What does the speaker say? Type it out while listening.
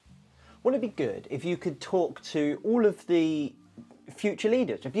Wouldn't it be good if you could talk to all of the future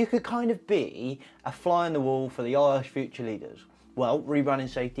leaders? If you could kind of be a fly on the wall for the Irish future leaders? Well, Rebranding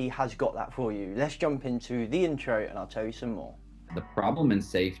Safety has got that for you. Let's jump into the intro and I'll tell you some more. The problem in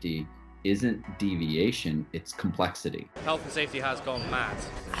safety isn't deviation, it's complexity. Health and safety has gone mad.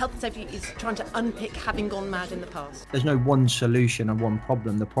 Health and safety is trying to unpick having gone mad in the past. There's no one solution and one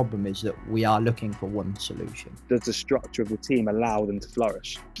problem. The problem is that we are looking for one solution. Does the structure of the team allow them to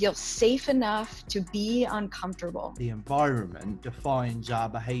flourish? Feel safe enough to be uncomfortable. The environment defines our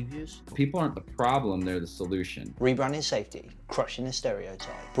behaviours. People aren't the problem, they're the solution. Rebranding Safety, crushing the stereotype.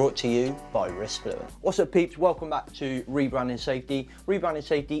 Brought to you by Risk Fluent. What's up, peeps? Welcome back to Rebranding Safety. Rebranding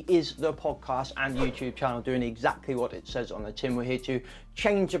Safety is the podcast and YouTube channel doing exactly what it says on the tin. We're here to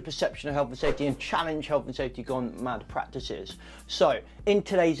change the perception of health and safety and challenge health and safety gone mad practices. So in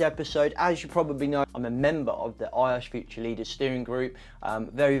today's episode, as you probably know, I'm a member of the Irish Future Leaders Steering Group.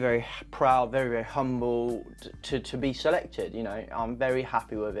 Very, very proud, very, very humble to be selected. You know, I'm very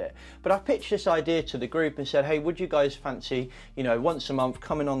happy with it. But I pitched this idea to the group and said, hey, would you guys fancy, you know, once a month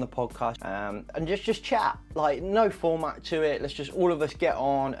coming on the podcast and just chat? Like, no format to it. Let's just all of us get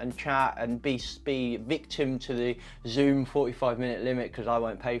on and chat and be victim to the Zoom 45-minute limit, because I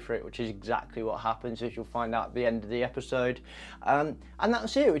won't pay for it, which is exactly what happens, as you'll find out at the end of the episode. And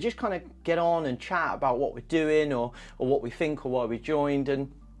that's it. We just kind of get on and chat about what we're doing or what we think or why we joined.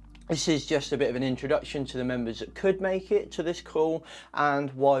 And this is just a bit of an introduction to the members that could make it to this call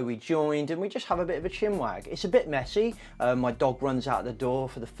and why we joined, and we just have a bit of a chinwag. It's a bit messy. My dog runs out the door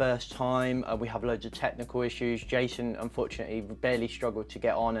for the first time. We have loads of technical issues. Jason, unfortunately, barely struggled to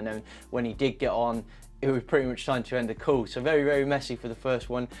get on, and then when he did get on, it was pretty much time to end the call. So very, very messy for the first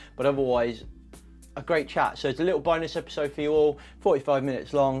one, but otherwise, a great chat. So it's a little bonus episode for you all, 45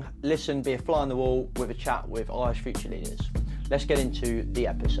 minutes long. Listen, be a fly on the wall with a chat with Irish Future Leaders. Let's get into the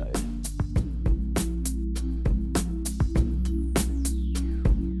episode.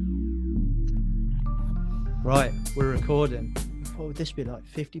 Right, we're recording. What would this be, like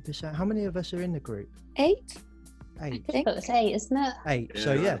 50%? How many of us are in the group? 8? 8. I think. It's 8, isn't it? 8. Yeah,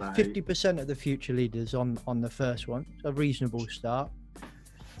 So yeah, about 50% of the future leaders on the first one. A reasonable start.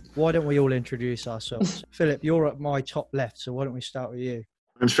 Why don't we all introduce ourselves? Philip, you're at my top left, so why don't we start with you?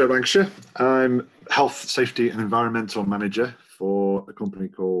 I'm Phil Lancashire. I'm Health, Safety and Environmental Manager for a company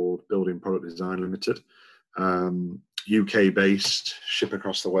called Building Product Design Limited. UK based, ship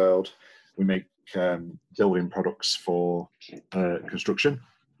across the world. We make building products for construction.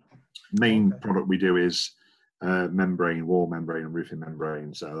 Main product we do is membrane, wall membrane and roofing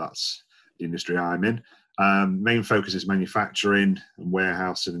membrane. So that's the industry I'm in. Main focus is manufacturing and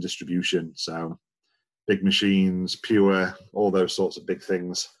warehousing and distribution. So big machines, pure, all those sorts of big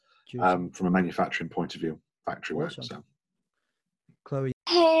things from a manufacturing point of view, factory work. Awesome. So. Chloe.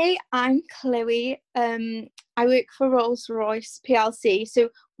 Hey, I'm Chloe. I work for Rolls-Royce PLC. So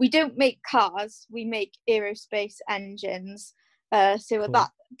we don't make cars, we make aerospace engines. So that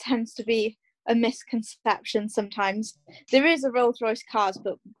tends to be a misconception sometimes. There is a Rolls-Royce cars,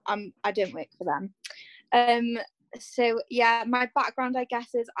 but I don't work for them. So yeah, my background, I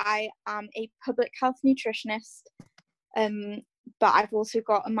guess, is I am a public health nutritionist, but I've also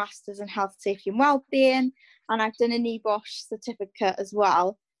got a master's in health, safety and wellbeing, and I've done a NEBOSH certificate as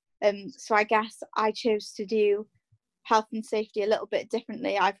well. So I guess I chose to do health and safety a little bit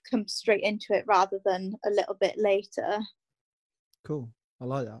differently. I've come straight into it rather than a little bit later. Cool. I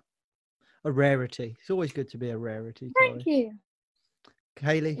like that. A rarity. It's always good to be a rarity. Thank you.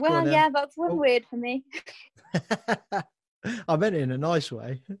 Hayley. Well, yeah, that's one word for me. I meant it in a nice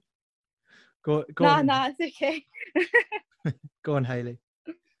way. Go on. No, it's okay. Go on, Hayley.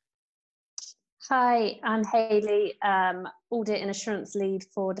 Hi, I'm Hayley, Audit and Assurance Lead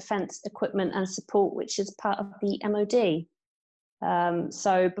for Defence Equipment and Support, which is part of the MOD.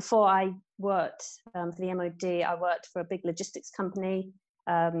 So before I worked for the MOD, I worked for a big logistics company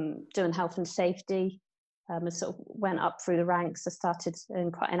doing health and safety. And sort of went up through the ranks. I started in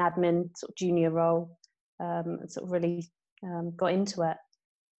quite an admin sort of junior role and sort of really got into it.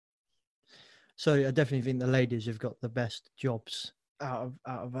 So I definitely think the ladies have got the best jobs out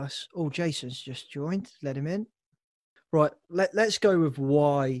of us. Oh, Jason's just joined. Let him in. Right. Let's go with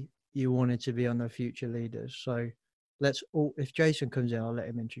why you wanted to be on the Future Leaders. So if Jason comes in, I'll let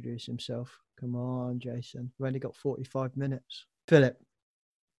him introduce himself. Come on, Jason. We've only got 45 minutes. Philip,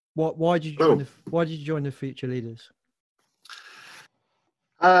 why did you join the Future Leaders?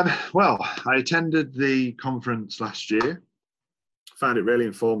 Well, I attended the conference last year. Found it really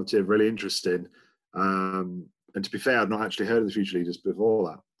informative, really interesting. And to be fair, I'd not actually heard of the Future Leaders before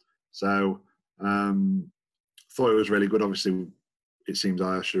that. So thought it was really good. Obviously, it seems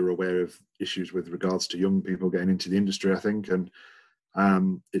IOSH are aware of issues with regards to young people getting into the industry, I think, and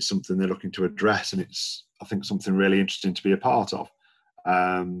it's something they're looking to address, and it's, I think, something really interesting to be a part of.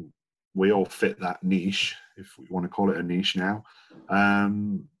 We all fit that niche, if we want to call it a niche now,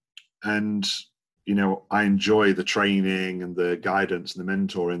 and you know, I enjoy the training and the guidance and the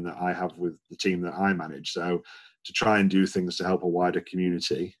mentoring that I have with the team that I manage. So to try and do things to help a wider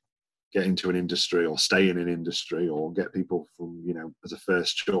community get into an industry or stay in an industry or get people from, you know, as a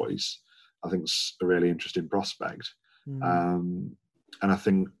first choice, I think it's a really interesting prospect. And I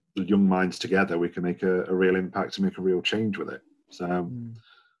think the young minds together, we can make a real impact and make a real change with it. So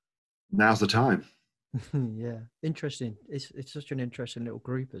now's the time. Yeah, interesting. It's such an interesting little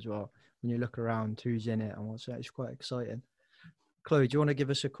group as well. When you look around, who's in it and what's that, it's quite exciting. Chloe, do you want to give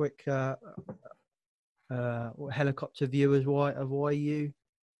us a quick helicopter view of why you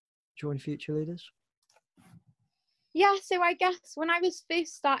joined Future Leaders? Yeah, so I guess when I was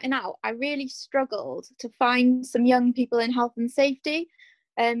first starting out, I really struggled to find some young people in health and safety.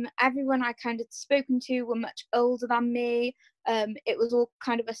 Everyone I kind of spoken to were much older than me. It was all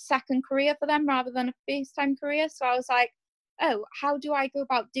kind of a second career for them rather than a first time career. So I was like, oh, how do I go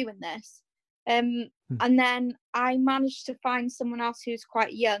about doing this? And then I managed to find someone else who's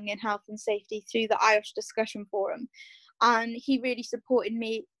quite young in health and safety through the IOSH discussion forum. And he really supported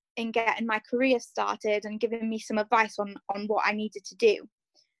me in getting my career started and giving me some advice on what I needed to do.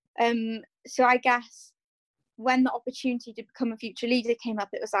 So I guess when the opportunity to become a future leader came up,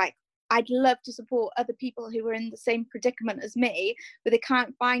 it was like, I'd love to support other people who are in the same predicament as me, but they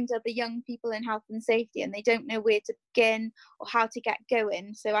can't find other young people in health and safety and they don't know where to begin or how to get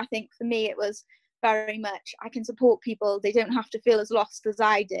going. So I think for me, it was very much, I can support people. They don't have to feel as lost as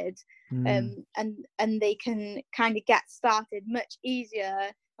I did. And they can kind of get started much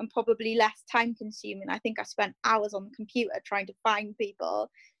easier and probably less time consuming. I think I spent hours on the computer trying to find people.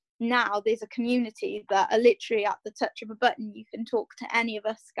 Now there's a community that are literally at the touch of a button. You can talk to any of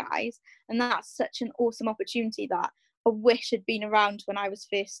us guys, and that's such an awesome opportunity that I wish had been around when I was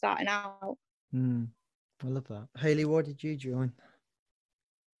first starting out. I love that. Hayley, why did you join?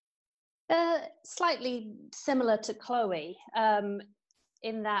 Slightly similar to Chloe,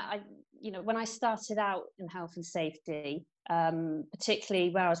 in that when I started out in health and safety, particularly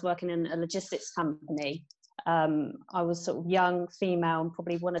where I was working in a logistics company, I was sort of young, female, and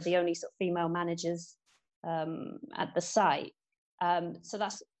probably one of the only sort of female managers at the site. So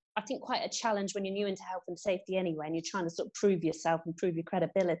that's, I think, quite a challenge when you're new into health and safety anyway, and you're trying to sort of prove yourself and prove your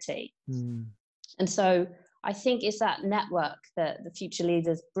credibility. And so I think it's that network that the future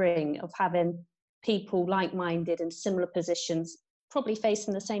leaders bring, of having people like-minded in similar positions, probably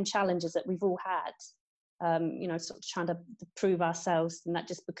facing the same challenges that we've all had, sort of trying to prove ourselves, and not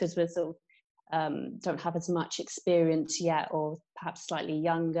just because we're sort of don't have as much experience yet, or perhaps slightly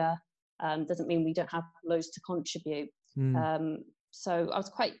younger, doesn't mean we don't have loads to contribute. So I was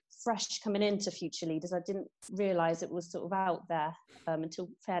quite fresh coming into Future Leaders. I didn't realise it was sort of out there until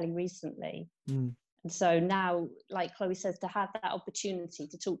fairly recently. And so now, like Chloe says, to have that opportunity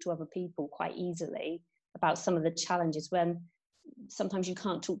to talk to other people quite easily about some of the challenges, when sometimes you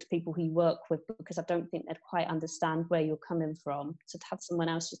can't talk to people who you work with because I don't think they'd quite understand where you're coming from. So to have someone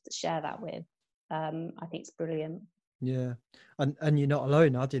else just to share that with, I think it's brilliant. Yeah, and you're not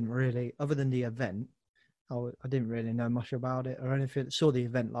alone. I didn't really, other than the event, I didn't really know much about it or anything. I saw the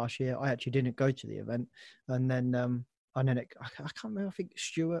event last year. I actually didn't go to the event, and then I can't remember. I think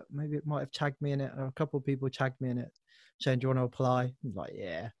Stuart maybe it might have tagged me in it, or a couple of people tagged me in it, saying, "Do you want to apply?" I'm like,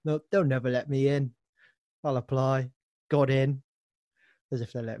 "Yeah, no, they'll never let me in. I'll apply." Got in, as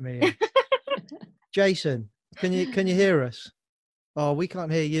if they let me in. Jason, can you hear us? Oh, we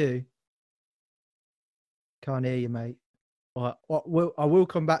can't hear you. Can't hear you, mate. All right, I will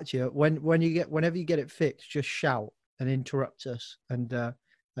come back to you whenever you get it fixed. Just shout and interrupt us, and then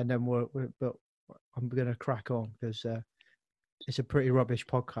but I'm gonna crack on, because it's a pretty rubbish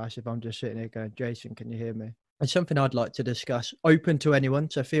podcast if I'm just sitting here going, "Jason, can you hear me?" It's something I'd like to discuss, open to anyone.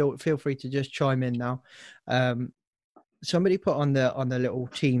 So feel free to just chime in now. Somebody put on the little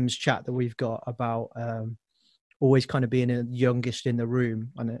Teams chat that we've got about always kind of being the youngest in the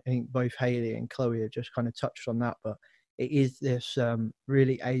room, and I think both Hayley and Chloe have just kind of touched on that. But it is this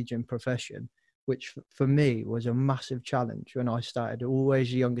really aging profession, which for me was a massive challenge when I started. Always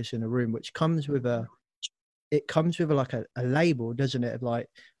the youngest in the room, which comes with a label, doesn't it? Of like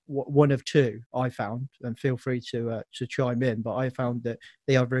one of two, I found, and feel free to chime in. But I found that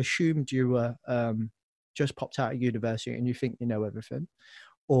they either assumed you were just popped out of university and you think you know everything,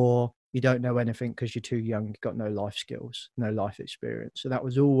 or you don't know anything because you're too young, you've got no life skills, no life experience. So that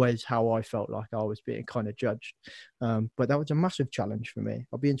was always how I felt like I was being kind of judged. But that was a massive challenge for me.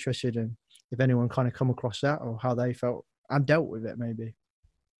 I'll be interested in if anyone kind of come across that or how they felt and dealt with it, maybe.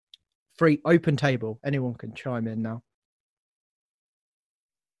 Free open table. Anyone can chime in now.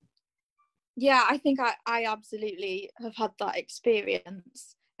 Yeah, I think I absolutely have had that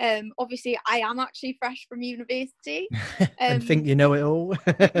experience. Obviously, I am actually fresh from university. And think you know it all.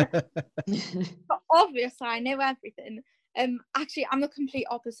 But obviously, I know everything. Actually, I'm the complete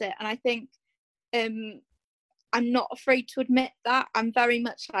opposite. And I think I'm not afraid to admit that. I'm very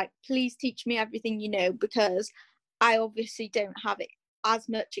much like, please teach me everything you know, because I obviously don't have as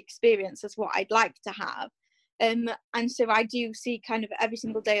much experience as what I'd like to have. And so I do see kind of every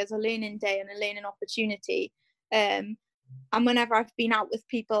single day as a learning day and a learning opportunity. And whenever I've been out with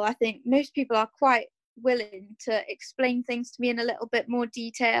people, I think most people are quite willing to explain things to me in a little bit more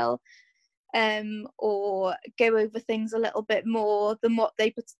detail, or go over things a little bit more than what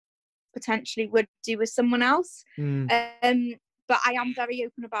they potentially would do with someone else. But I am very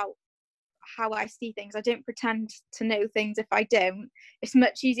open about how I see things. I don't pretend to know things if I don't. It's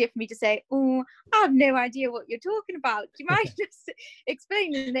much easier for me to say, oh, I have no idea what you're talking about. Do you mind just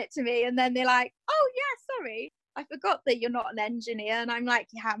explaining it to me? And then they're like, oh yeah, sorry, I forgot that you're not an engineer. And I'm like,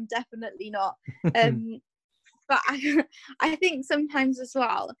 yeah, I'm definitely not. But I think sometimes as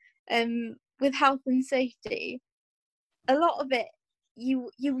well, with health and safety, a lot of it,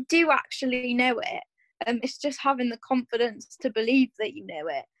 you do actually know it. It's just having the confidence to believe that you know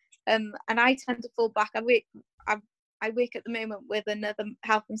it. And I tend to fall back. I work at the moment with another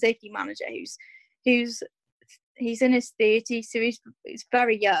health and safety manager he's in his 30s, so he's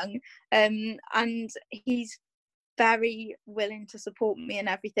very young, and he's very willing to support me and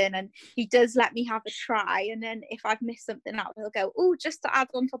everything, and he does let me have a try, and then if I've missed something out, he'll go, oh, just to add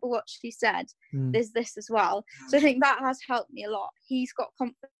on top of what she said, there's this as well. So I think that has helped me a lot. He's got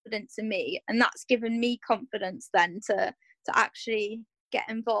confidence in me, and that's given me confidence then to actually get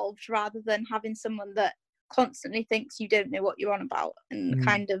involved, rather than having someone that constantly thinks you don't know what you're on about and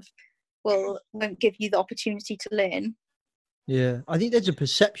kind of won't give you the opportunity to learn. Yeah, I think there's a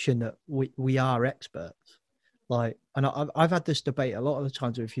perception that we are experts. Like, and I've had this debate a lot of the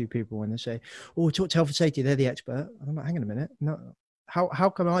times with a few people when they say, oh, talk to health and safety, they're the expert. And I'm like, hang on a minute. No, how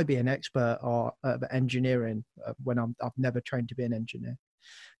can I be an expert or engineering when I've never trained to be an engineer?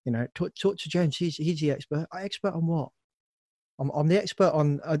 You know, talk to James. He's the expert. Expert on what? I'm the expert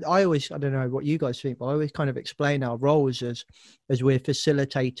on. I don't know what you guys think, but I always kind of explain our roles as we're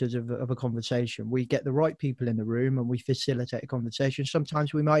facilitators of a conversation. We get the right people in the room and we facilitate a conversation.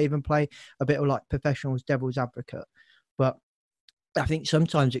 Sometimes we might even play a bit of like professionals, devil's advocate. But I think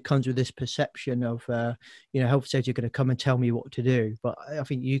sometimes it comes with this perception of, health and safety are going to come and tell me what to do. But I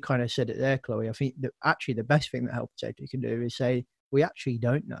think you kind of said it there, Chloe. I think that actually the best thing that health and safety can do is say, we actually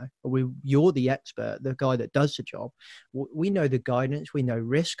don't know. You're the expert, the guy that does the job. We know the guidance, we know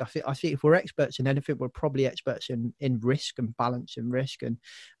risk. I think if we're experts in anything, we're probably experts in risk and balancing risk and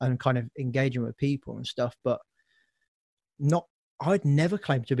kind of engaging with people and stuff. But I'd never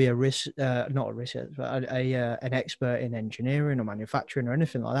claim to be an expert in engineering or manufacturing or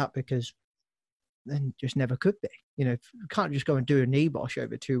anything like that, because then just never could be. You know, you can't just go and do a NEBOSH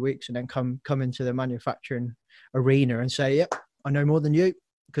over 2 weeks and then come into the manufacturing arena and say, yep, I know more than you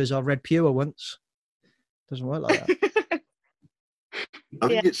because I've read Pure once. Doesn't work like that. I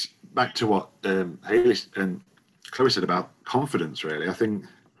think it's back to what Hayley and Chloe said about confidence, really. I think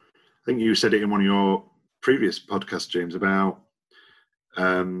you said it in one of your previous podcasts, James, about,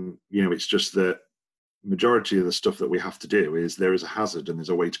 it's just that majority of the stuff that we have to do is there is a hazard and there's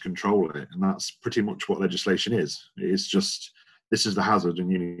a way to control it. And that's pretty much what legislation is. It's just, this is the hazard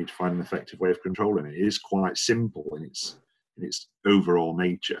and you need to find an effective way of controlling it. It is quite simple in its overall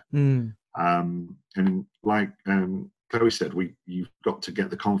nature. And like Chloe said, you've got to get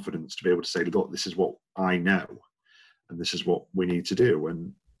the confidence to be able to say, look, this is what I know and this is what we need to do.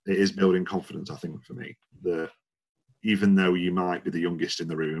 And it is building confidence, I think, for me, that even though you might be the youngest in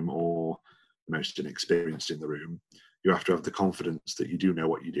the room or the most inexperienced in the room, you have to have the confidence that you do know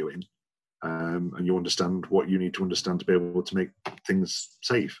what you're doing, and you understand what you need to understand to be able to make things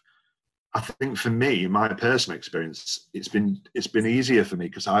safe. I think for me, in my personal experience, it's been easier for me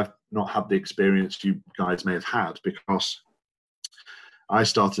because I've not had the experience you guys may have had, because I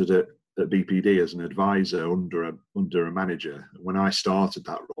started at BPD as an advisor under a manager. When I started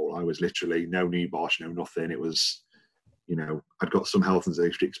that role, I was literally no NEBOSH, no nothing. It was, I'd got some health and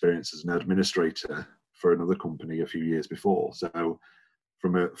safety experience as an administrator for another company a few years before. So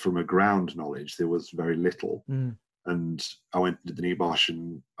from a ground knowledge, there was very little. and I went to the NEBOSH,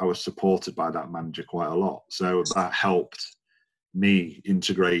 and I was supported by that manager quite a lot. So that helped me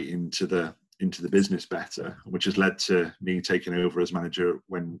integrate into the business better, which has led to me taking over as manager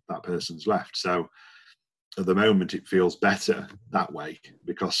when that person's left. So at the moment, it feels better that way,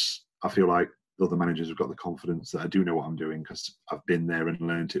 because I feel like the other managers have got the confidence that I do know what I'm doing, because I've been there and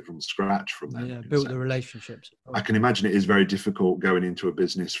learned it from scratch from them. Yeah, built the relationships. I can imagine it is very difficult going into a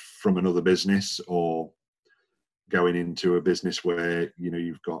business from another business, or going into a business where, you know,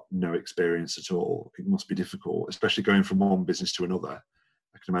 you've got no experience at all. It must be difficult, especially going from one business to another.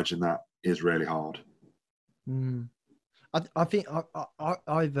 I can imagine that is really hard. I think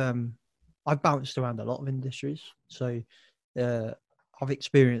I've bounced around a lot of industries, so I've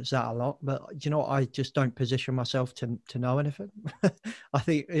experienced that a lot. But you know, I just don't position myself to know anything. I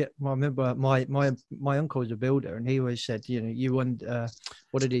think I remember my uncle was a builder, and he always said, you know,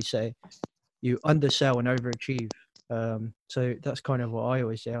 what did he say? You undersell and overachieve. So that's kind of what I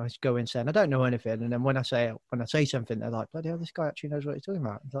always say. I just go in saying I don't know anything, and then when I say something, they're like, bloody hell, this guy actually knows what he's talking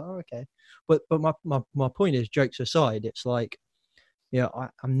about. It's like, oh, okay. But my point is, jokes aside, it's like, yeah,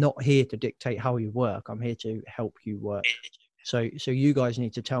 I'm not here to dictate how you work. I'm here to help you work. So you guys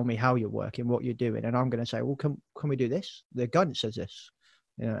need to tell me how you're working, what you're doing, and I'm going to say, well, can we do this? The guidance says this,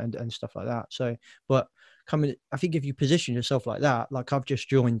 you know, and stuff like that. So, but I think if you position yourself like that, like I've just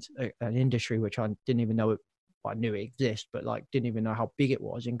joined an industry which I didn't even know I knew it existed, but like didn't even know how big it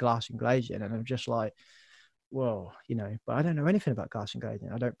was in glass and glazing, and I'm just like, well, you know, but I don't know anything about glass and glazing.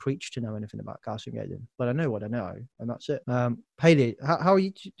 I don't preach to know anything about glass and glazing, but I know what I know, and that's it. Paley, how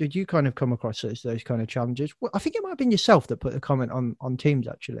did you kind of come across those kind of challenges? Well, I think it might have been yourself that put a comment on Teams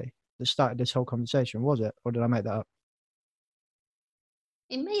actually that started this whole conversation, was it, or did I make that up?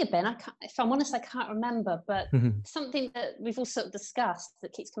 It may have been. If I'm honest, I can't remember. But something that we've all sort of discussed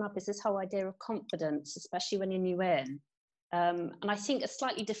that keeps coming up is this whole idea of confidence, especially when you're new in. And I think a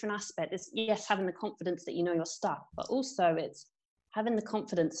slightly different aspect is, yes, having the confidence that you know your stuff, but also it's having the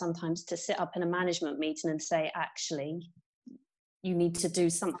confidence sometimes to sit up in a management meeting and say, actually, you need to do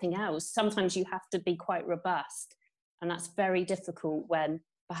something else. Sometimes you have to be quite robust. And that's very difficult when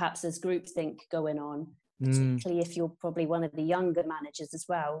perhaps there's groupthink going on, particularly if you're probably one of the younger managers as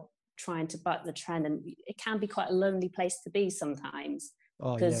well, trying to buck the trend. And it can be quite a lonely place to be sometimes,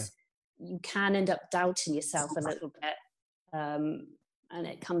 because you can end up doubting yourself a little bit. And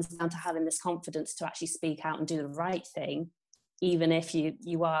it comes down to having this confidence to actually speak out and do the right thing, even if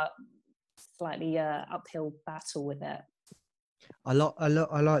you are slightly uphill battle with it. I like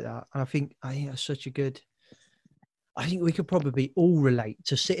that. And I think that's such a good. I think we could probably all relate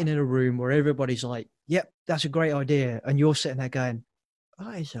to sitting in a room where everybody's like, yep, that's a great idea. And you're sitting there going,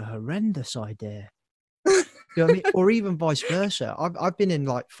 that is a horrendous idea. You know what I mean? Or even vice versa. I've been in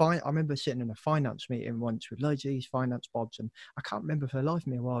like I remember sitting in a finance meeting once with loads of these finance bobs, and I can't remember for the life of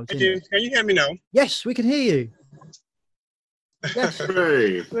me while I was in it. Can you hear me now? Yes, we can hear you. Yes.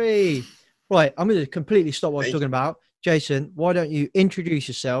 Three. Right, I'm going to completely stop what I was talking about. Jason, why don't you introduce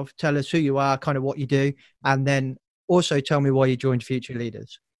yourself, tell us who you are, kind of what you do, and then also tell me why you joined Future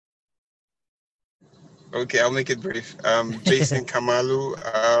Leaders. Okay, I'll make it brief. Jason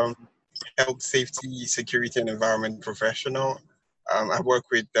Kamalu, health, safety, security, and environment professional. I work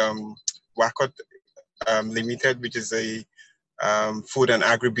with WACOT Limited, which is a food and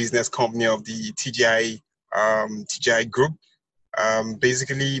agribusiness company of the TGI group.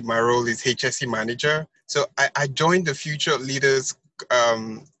 Basically, my role is HSE manager. So I joined the Future Leaders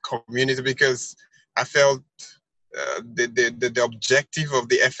community because I felt the objective of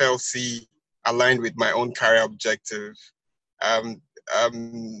the FLC aligned with my own career objective.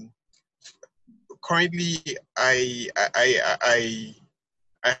 Currently, I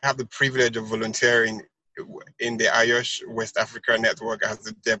have the privilege of volunteering in the IOSH West Africa Network as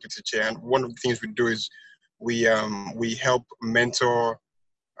the deputy chair. And one of the things we do is we help mentor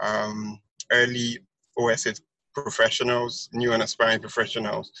early OSH professionals, new and aspiring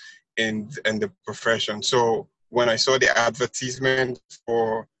professionals in the profession. So when I saw the advertisement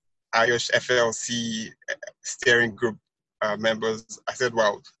for IOSH FLC steering group members, I said,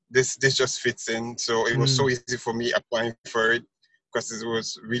 wow, this just fits in. So it was so easy for me applying for it because it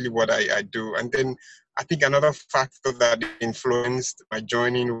was really what I do. And then I think another factor that influenced my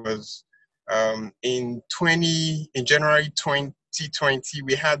joining was in January 2020,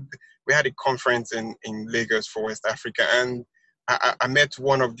 we had a conference in Lagos for West Africa, and I met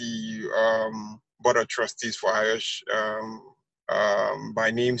one of the board of trustees for IOSH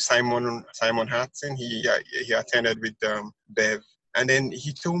by name Simon Hudson. He attended with Bev, and then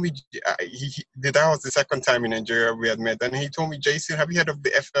he told me that was the second time in Nigeria we had met, and he told me, Jason, have you heard of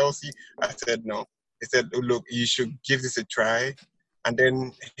the FLC? I said no. He said, "Oh, look, you should give this a try." And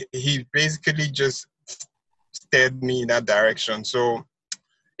then he basically just steered me in that direction. So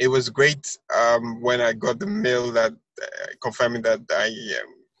it was great when I got the mail that confirming that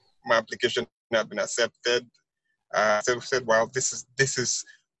my application had been accepted. So I said, "Wow, this is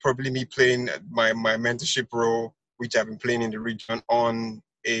probably me playing my mentorship role, which I've been playing in the region on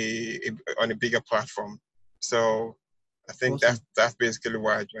a bigger platform." So I think Awesome. that's basically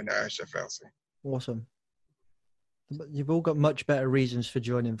why I joined the ISFLC. Awesome. But you've all got much better reasons for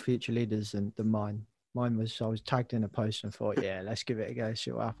joining Future Leaders than mine. Mine was, I was tagged in a post and thought, yeah, let's give it a go,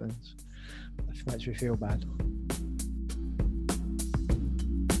 see what happens. That makes me feel bad.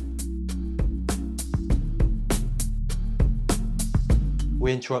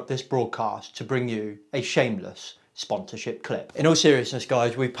 We interrupt this broadcast to bring you a shameless sponsorship clip. In all seriousness,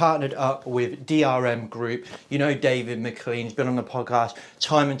 guys, we've partnered up with DRM Group. You know David McLean's been on the podcast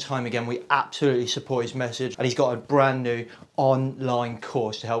time and time again. We absolutely support his message, and he's got a brand new online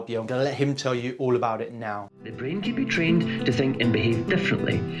course to help you. I'm going to let him tell you all about it now. The brain can be trained to think and behave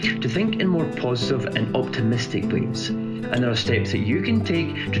differently, to think in more positive and optimistic ways. And there are steps that you can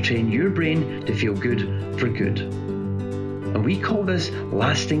take to train your brain to feel good for good. And we call this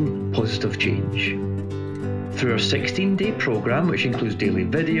lasting positive change. Through our 16-day program, which includes daily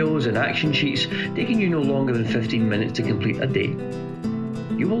videos and action sheets, taking you no longer than 15 minutes to complete a day,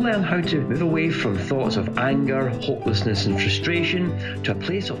 you will learn how to move away from thoughts of anger, hopelessness and frustration to a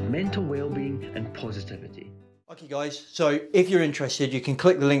place of mental well-being and positivity. Okay guys, so if you're interested, you can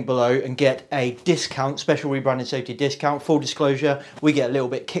click the link below and get a discount, special rebranding safety discount. Full disclosure, we get a little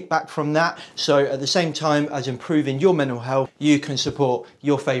bit kickback from that. So at the same time as improving your mental health, you can support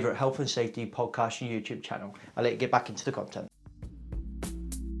your favorite health and safety podcast and YouTube channel. I'll let you get back into the content.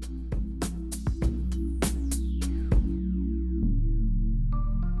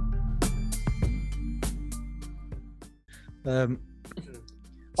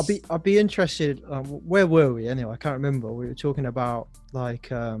 I'd be interested. Where were we anyway? I can't remember. We were talking about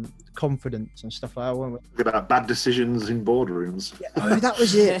like confidence and stuff like that, weren't we? Talking about bad decisions in boardrooms. Yeah, oh, that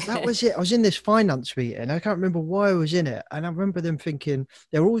was it. That was it. I was in this finance meeting. I can't remember why I was in it, and I remember them thinking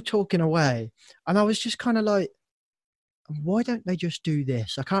they were all talking away, and I was just kind of like, why don't they just do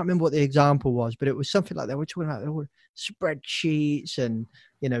this? I can't remember what the example was, but it was something like they were talking about all spreadsheets and,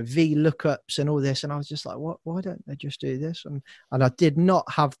 you know, VLOOKUPs and all this. And I was just like, what? Why don't they just do this? And I did not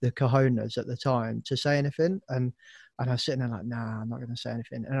have the cojones at the time to say anything. And I was sitting there like, nah, I'm not going to say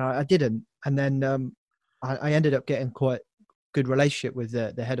anything. And I didn't. And then I ended up getting quite good relationship with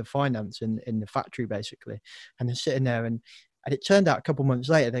the head of finance in the factory, basically. And they're sitting there, and it turned out a couple of months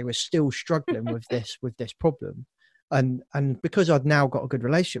later, they were still struggling with this problem. And because I'd now got a good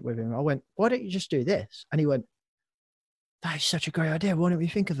relationship with him, I went, why don't you just do this? And he went, that is such a great idea. Why don't we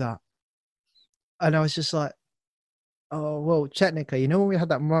think of that? And I was just like, oh, well, technically, you know, when we had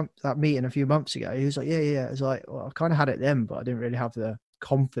that meeting a few months ago, he was like, yeah. I was like, well, I kind of had it then, but I didn't really have the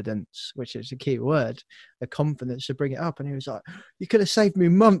confidence, which is a key word, the confidence to bring it up. And he was like, you could have saved me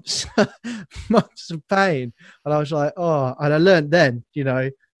months, months of pain. And I was like, oh, and I learned then, you know,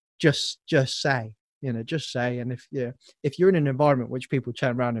 just say. You know, just say. And if you're in an environment which people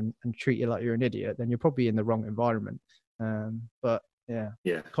turn around and treat you like you're an idiot, then you're probably in the wrong environment. But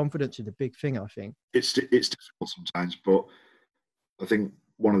yeah, confidence is a big thing. I think it's difficult sometimes, but I think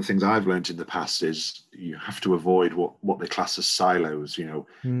one of the things I've learned in the past is you have to avoid what they class as silos. You know,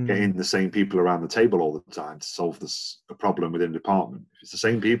 getting the same people around the table all the time to solve a problem within a department. If it's the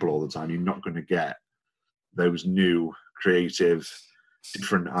same people all the time, you're not going to get those new creative,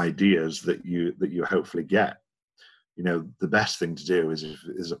 different ideas that you hopefully get. You know, the best thing to do is if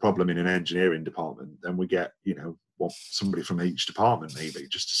there's a problem in an engineering department, then we get, you know, somebody from each department maybe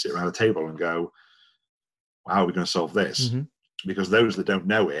just to sit around a table and go, well, how are we going to solve this? Mm-hmm. Because those that don't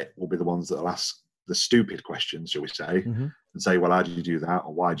know it will be the ones that will ask the stupid questions, shall we say, and say, well, how did you do that?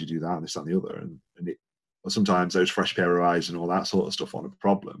 Or why did you do that? And this, that, and the other. And sometimes those fresh pair of eyes and all that sort of stuff on a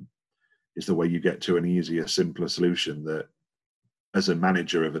problem is the way you get to an easier, simpler solution that, as a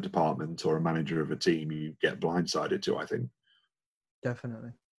manager of a department or a manager of a team, you get blindsided to, I think.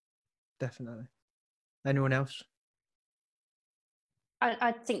 Definitely. Anyone else?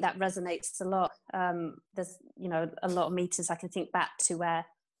 I think that resonates a lot. There's, you know, a lot of meetings I can think back to where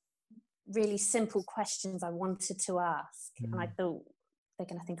really simple questions I wanted to ask. And I thought, they're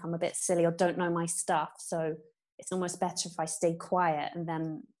going to think I'm a bit silly or don't know my stuff. So it's almost better if I stay quiet, and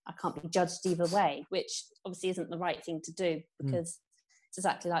then I can't be judged either way, which obviously isn't the right thing to do, because it's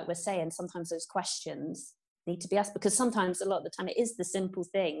exactly like we're saying, sometimes those questions need to be asked, because sometimes, a lot of the time, it is the simple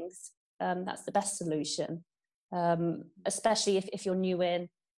things that's the best solution, especially if you're new in,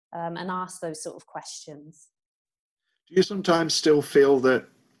 and ask those sort of questions. Do you sometimes still feel that,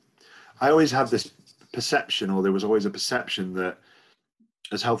 I always had this perception, or there was always a perception that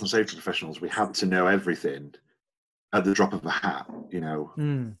as health and safety professionals, we had to know everything at the drop of a hat. You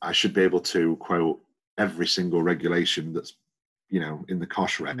know, I should be able to quote every single regulation that's, you know, in the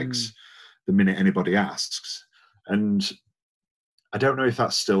COSH regs the minute anybody asks. And I don't know if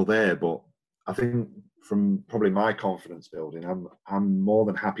that's still there, but I think from probably my confidence building, I'm more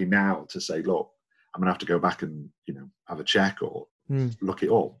than happy now to say, look, I'm gonna have to go back and, you know, have a check or look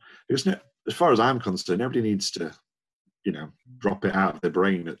it up. Because as far as I'm concerned, nobody needs to, you know, drop it out of their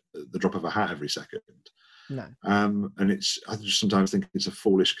brain at the drop of a hat every second. No. And I just sometimes think it's a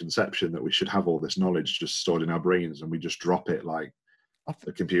foolish conception that we should have all this knowledge just stored in our brains and we just drop it like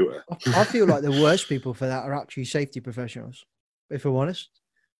a computer. I feel like the worst people for that are actually safety professionals, if I'm honest.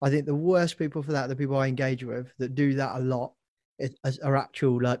 I think the worst people for that, the people I engage with that do that a lot, are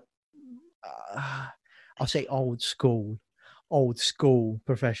actual, like, I'll say old school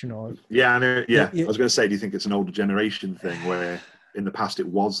professionals. Yeah, I know. Yeah, I was going to say, do you think it's an older generation thing where in the past it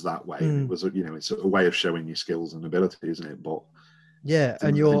was that way? And it was, you know, it's a way of showing your skills and ability, isn't it? But yeah,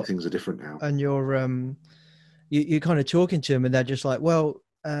 I think things are different now. And you're kind of talking to them, and they're just like, well,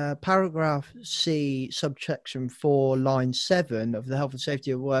 paragraph C, subsection 4, line 7 of the Health and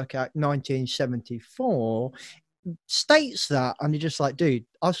Safety of Work Act 1974 states that, and you're just like, dude,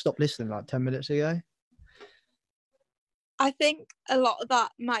 I stopped listening like 10 minutes ago. I think a lot of that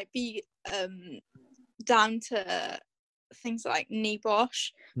might be down to things like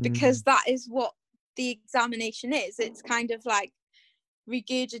NEBOSH, because that is what the examination is. It's kind of like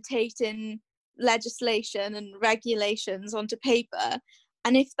regurgitating legislation and regulations onto paper.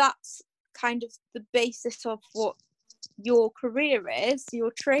 And if that's kind of the basis of what your career is,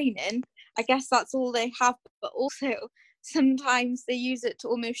 your training, I guess that's all they have. But also sometimes they use it to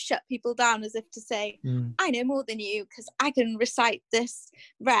almost shut people down, as if to say, I know more than you because I can recite this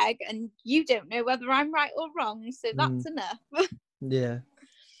reg and you don't know whether I'm right or wrong, so that's enough. Yeah,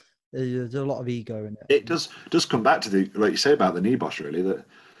 there's a lot of ego in it. It does come back to the, like you say about the NEBOSH, really, that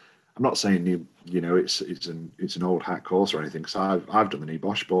I'm not saying you know it's an old hat course or anything, because I've done the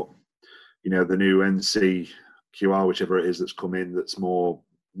NEBOSH, but you know, the new NCQR, whichever it is that's come in, that's more,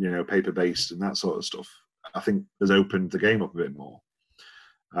 you know, paper based and that sort of stuff, I think has opened the game up a bit more.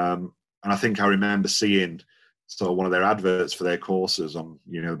 And I think I remember seeing sort of one of their adverts for their courses on,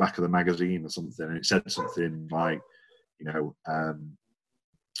 you know, the back of the magazine or something, and it said something like, you know,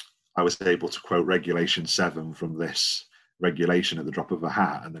 I was able to quote Regulation 7 from this regulation at the drop of a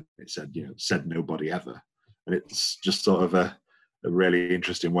hat, and then it said, you know, said nobody ever. And it's just sort of a really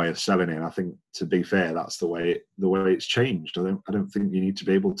interesting way of selling it. And I think, to be fair, that's the way it's changed. I don't think you need to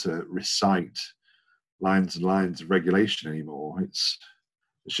be able to recite lines and lines of regulation anymore. It's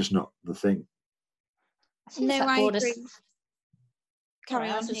just not the thing. No, I agree. Carry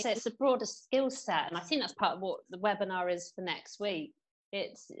on. I was going to say, it's a broader skill set, and I think that's part of what the webinar is for next week.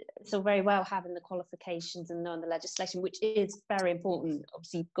 It's all very well having the qualifications and knowing the legislation, which is very important.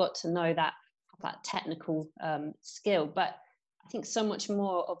 Obviously, you've got to know that technical skill, but I think so much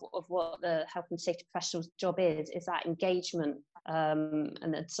more of what the health and safety professional's job is that engagement, and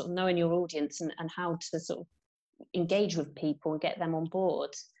then sort of knowing your audience and how to sort of engage with people and get them on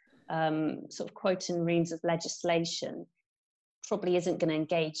board. Sort of quoting reams of legislation probably isn't going to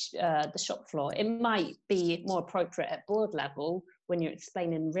engage the shop floor. It might be more appropriate at board level when you're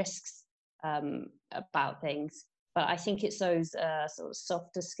explaining risks about things, but I think it's those sort of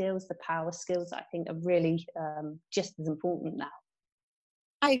softer skills, the power skills, that I think are really just as important now.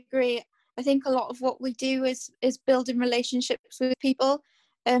 I agree. I think a lot of what we do is building relationships with people.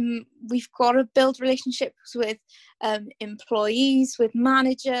 We've got to build relationships with employees, with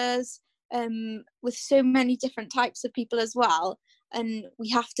managers, with so many different types of people as well. And we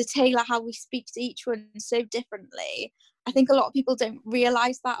have to tailor how we speak to each one so differently. I think a lot of people don't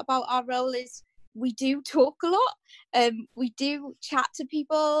realise that about our role is we do talk a lot. We do chat to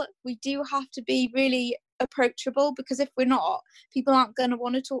people. We do have to be really approachable, because if we're not, people aren't going to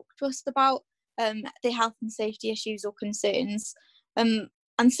want to talk to us about their health and safety issues or concerns. And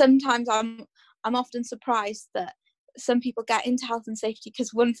sometimes I'm often surprised that some people get into health and safety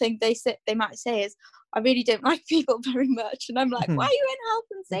because one thing they might say is, I really don't like people very much, and I'm like, why are you in health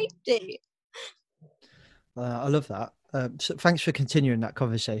and safety? I love that. So thanks for continuing that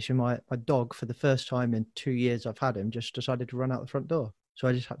conversation. My dog, for the first time in 2 years I've had him, just decided to run out the front door. So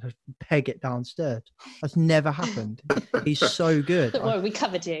I just had to peg it downstairs. That's never happened. He's so good. Don't worry, we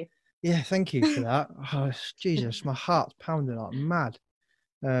covered you. Yeah, thank you for that. Oh, Jesus, my heart's pounding like mad.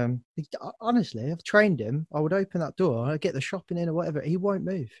 Honestly, I've trained him. I would open that door, I'd get the shopping in or whatever. He won't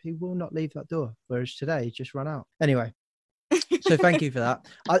move. He will not leave that door. Whereas today, he just run out. Anyway, so thank you for that.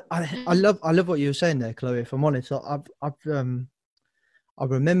 I love what you were saying there, Chloe. If I'm honest, I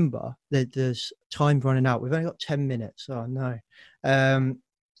remember that there's time running out. We've only got 10 minutes. Oh no.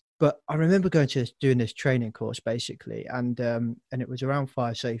 But I remember doing this training course basically, and it was around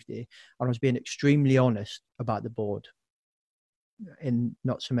fire safety, and I was being extremely honest about the board in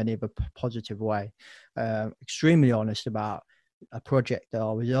not so many of a positive way. Extremely honest about a project that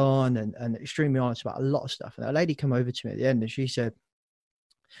I was on, and extremely honest about a lot of stuff. And a lady came over to me at the end and she said,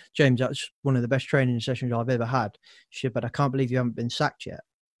 "James, that's one of the best training sessions I've ever had." She said, "But I can't believe you haven't been sacked yet."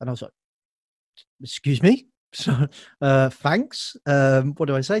 And I was like, "Excuse me?" So thanks. What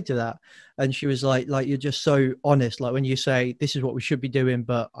do I say to that? And she was like you're just so honest, like when you say this is what we should be doing,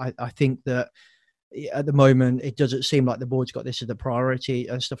 but I think that at the moment it doesn't seem like the board's got this as a priority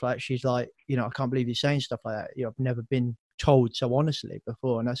and stuff like that. She's like, I can't believe you're saying stuff like that. I've never been told so honestly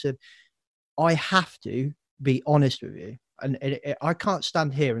before. And I said, I have to be honest with you. And I can't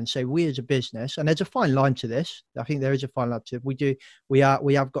stand here and say we as a business, and there's a fine line to this. I think there is a fine line to it. We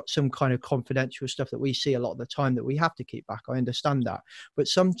have got some kind of confidential stuff that we see a lot of the time that we have to keep back. I understand that. But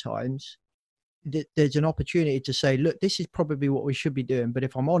sometimes there's an opportunity to say, look, this is probably what we should be doing. But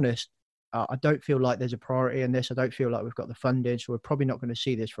if I'm honest, I don't feel like there's a priority in this. I don't feel like we've got the funding. So we're probably not going to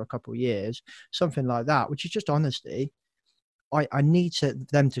see this for a couple of years, something like that, which is just honesty. I need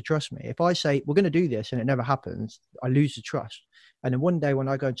them to trust me. If I say we're going to do this and it never happens, I lose the trust. And then one day when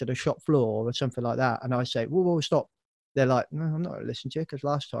I go into the shop floor or something like that, and I say, whoa, stop. They're like, no, I'm not going to listen to you because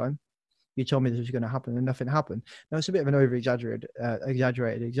last time you told me this was going to happen and nothing happened. Now it's a bit of an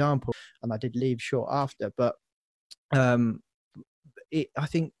over-exaggerated example, and I did leave short after. But I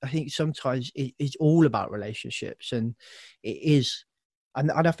think sometimes it's all about relationships, and it is. And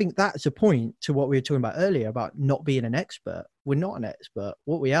I think that's a point to what we were talking about earlier about not being an expert. We're not an expert.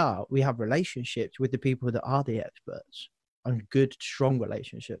 What we have relationships with the people that are the experts, and good, strong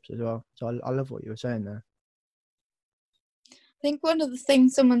relationships as well. So I love what you were saying there. I think one of the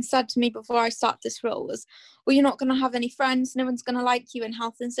things someone said to me before I started this role was, well, you're not going to have any friends. No one's going to like you in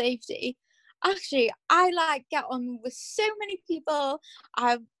health and safety. Actually, I get on with so many people.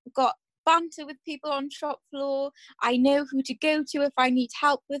 I've got banter with people on shop floor. I know who to go to if I need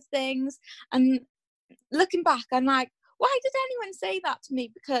help with things. And looking back, I'm like, why did anyone say that to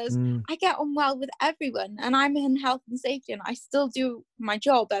me? Because I get on well with everyone, and I'm in health and safety, and I still do my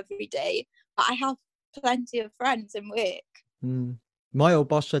job every day, but I have plenty of friends in work. My old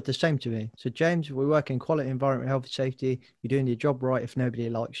boss said the same to me. So, James, we work in quality, environment, health and safety. You're doing your job right if nobody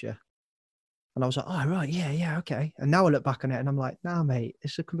likes you. And I was like, oh, right, yeah, okay. And now I look back on it and I'm like, nah, mate,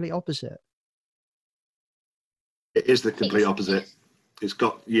 it's the complete opposite. It is the complete opposite. It's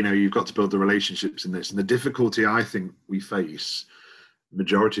got, you've got to build the relationships in this. And the difficulty I think we face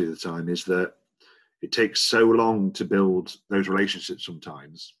majority of the time is that it takes so long to build those relationships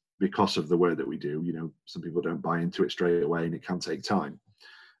sometimes because of the work that we do. Some people don't buy into it straight away and it can take time.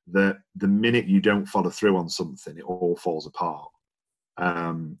 That the minute you don't follow through on something, it all falls apart.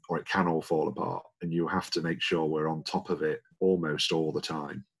 Or it can all fall apart, and you have to make sure we're on top of it almost all the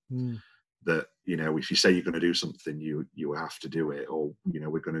time. That if you say you're going to do something, you have to do it, or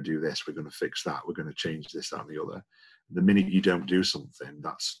we're going to do this, we're going to fix that, we're going to change this, that, and the other. The minute you don't do something,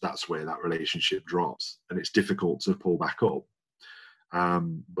 that's where that relationship drops, and it's difficult to pull back up.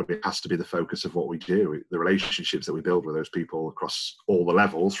 But it has to be the focus of what we do. The relationships that we build with those people across all the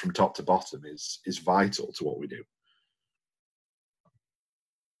levels, from top to bottom, is vital to what we do.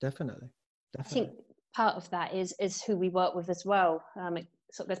 Definitely. I think part of that is who we work with as well. It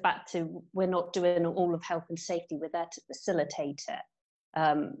sort of goes back to, we're not doing all of health and safety, we're there to facilitate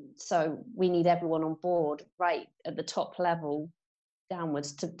it. So we need everyone on board right at the top level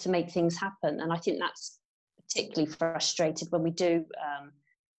downwards to make things happen. And I think that's particularly frustrated when we do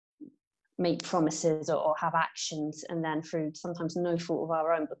make promises or have actions, and then through sometimes no fault of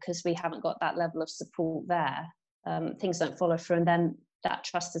our own, because we haven't got that level of support there, things don't follow through, and then that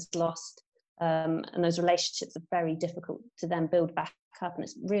trust is lost, and those relationships are very difficult to then build back up, and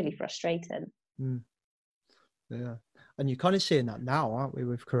it's really frustrating. Yeah, and you're kind of seeing that now, aren't we,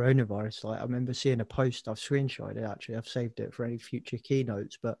 with coronavirus? Like, I remember seeing a post, I've screenshotted it actually, I've saved it for any future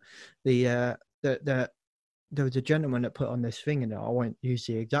keynotes, but there was a gentleman that put on this thing, and I won't use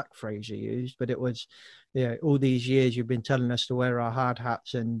the exact phrase he used, but it was, all these years you've been telling us to wear our hard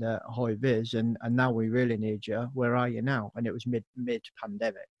hats and high vis, and now we really need you. Where are you now? And it was mid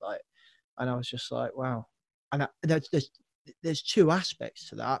pandemic, like, and I was just like, wow. And there's two aspects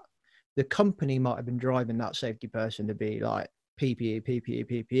to that. The company might have been driving that safety person to be like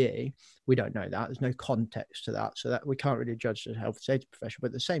PPE. We don't know that. There's no context to that. So that we can't really judge the health and safety professional. But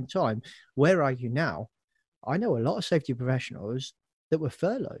at the same time, where are you now? I know a lot of safety professionals that were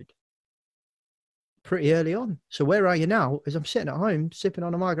furloughed pretty early on. So where are you now? Is I'm sitting at home sipping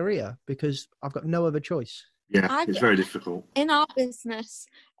on a margarita because I've got no other choice. Yeah, it's very difficult. In our business,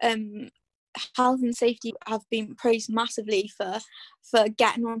 health and safety have been praised massively for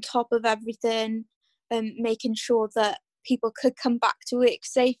getting on top of everything, making sure that people could come back to work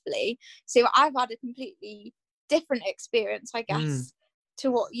safely. So I've had a completely different experience, I guess,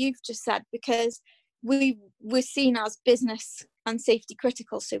 to what you've just said, because we were seen as business and safety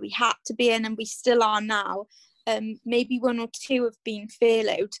critical, so we had to be in, and we still are now. Maybe one or two have been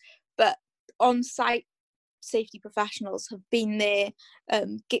furloughed, but on-site safety professionals have been there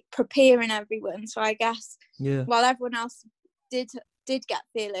preparing everyone. So I guess while everyone else did get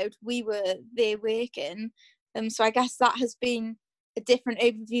furloughed, we were there working. So I guess that has been a different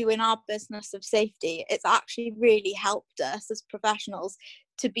overview in our business of safety. It's actually really helped us as professionals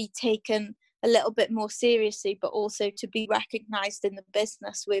to be taken a little bit more seriously, but also to be recognised in the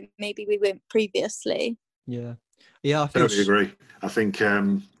business where maybe we weren't previously. I totally agree. I think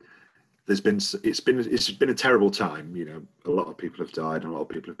it's been a terrible time. You know, a lot of people have died and a lot of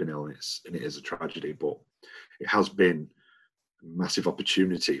people have been ill, and it is a tragedy. But it has been a massive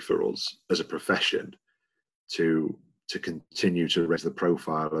opportunity for us as a profession to continue to raise the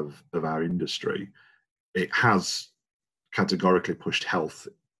profile of our industry. It has categorically pushed health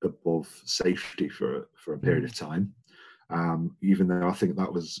above safety for a period of time, even though I think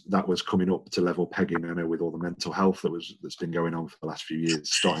that was coming up to level pegging. I know with all the mental health that's been going on for the last few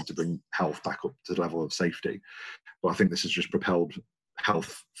years, starting to bring health back up to the level of safety. But I think this has just propelled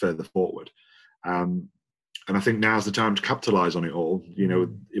health further forward, and I think now's the time to capitalise on it all. You know,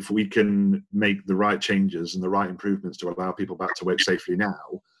 if we can make the right changes and the right improvements to allow people back to work safely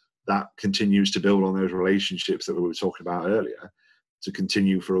now, that continues to build on those relationships that we were talking about earlier, to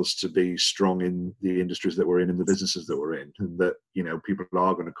continue for us to be strong in the industries that we're in and the businesses that we're in, and that, you know, people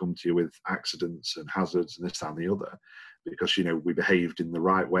are going to come to you with accidents and hazards and this, that and the other, because, you know, we behaved in the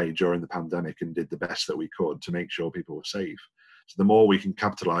right way during the pandemic and did the best that we could to make sure people were safe. So the more we can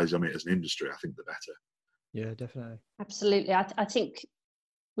capitalise on it as an industry, I think the better. Yeah, definitely. Absolutely. I think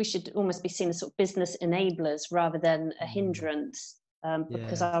we should almost be seen as sort of business enablers rather than a hindrance,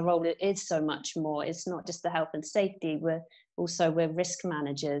 because our role is so much more. It's not just the health and safety. We're risk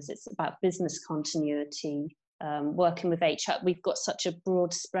managers. It's about business continuity, working with HR. We've got such a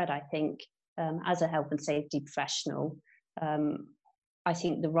broad spread, I think, as a health and safety professional. I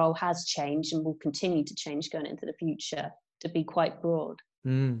think the role has changed and will continue to change going into the future to be quite broad.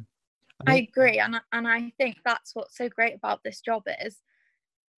 I agree, and I think that's what's so great about this job is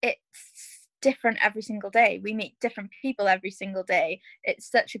it's different every single day. We meet different people every single day.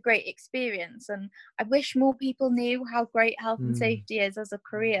 It's such a great experience, and I wish more people knew how great health and safety is as a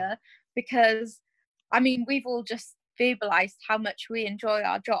career, because I mean, we've all just verbalized how much we enjoy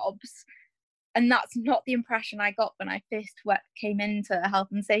our jobs, and that's not the impression I got when I first came into health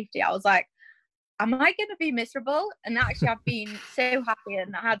and safety. I was like, am I going to be miserable? And actually I've been so happy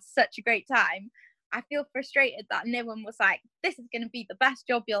and I had such a great time. I feel frustrated that no one was like, this is going to be the best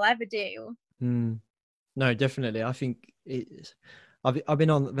job you'll ever do. No, definitely. I think it's, I've been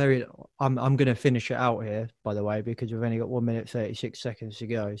on I'm going to finish it out here, by the way, because we've only got 1 minute 36 seconds to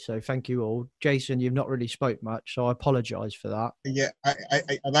go. So thank you all. Jason, you've not really spoke much, so I apologize for that. Yeah,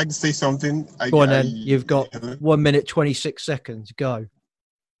 I'd like to say something. Go on then. You've got 1 minute 26 seconds. Go.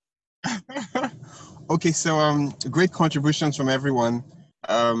 Okay, so great contributions from everyone.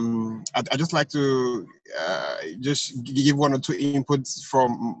 I'd just like to just give one or two inputs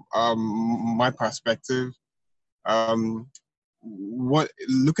from my perspective. Looking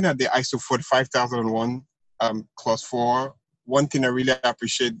at the ISO 45001 clause 4, one thing I really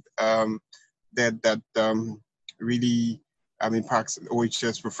appreciate that really impacts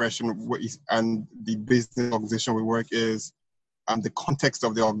OHS profession and the business organization we work is the context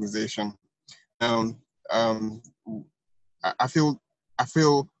of the organization. I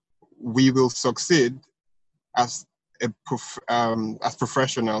feel we will succeed as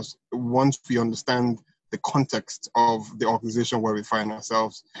professionals once we understand the context of the organization where we find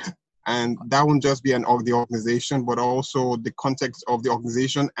ourselves, and that won't just be the organization, but also the context of the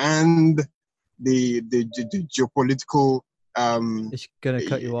organization and the geopolitical. It's going to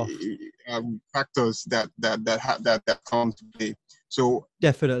cut you off. Factors that come to play. So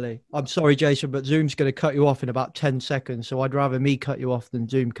definitely, I'm sorry, Jason, but Zoom's going to cut you off in about 10 seconds. So I'd rather me cut you off than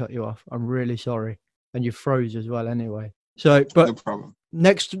Zoom cut you off. I'm really sorry, and you froze as well, anyway. So, but no problem.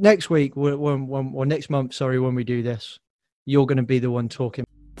 Next week, or next month, sorry, when we do this, you're going to be the one talking.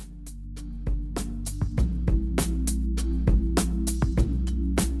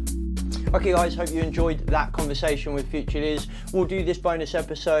 Okay guys, hope you enjoyed that conversation with future leaders. We'll do this bonus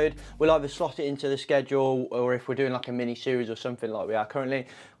episode. We'll either slot it into the schedule, or if we're doing like a mini series or something like we are currently,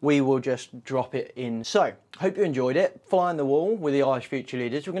 we will just drop it in. So, hope you enjoyed it. Fly on the wall with the Irish future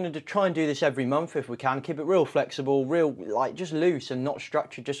leaders. We're going to try and do this every month if we can. Keep it real flexible, real like just loose and not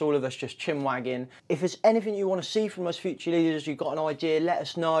structured. Just all of us just chin wagging. If there's anything you want to see from us future leaders, you've got an idea, let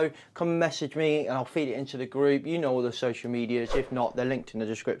us know. Come and message me and I'll feed it into the group. You know all the social medias. If not, they're linked in the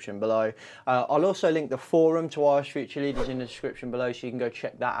description below. I'll also link the forum to Irish future leaders in the description below, so you can go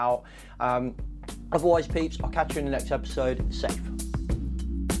check that out. Otherwise, peeps, I'll catch you in the next episode. Safe.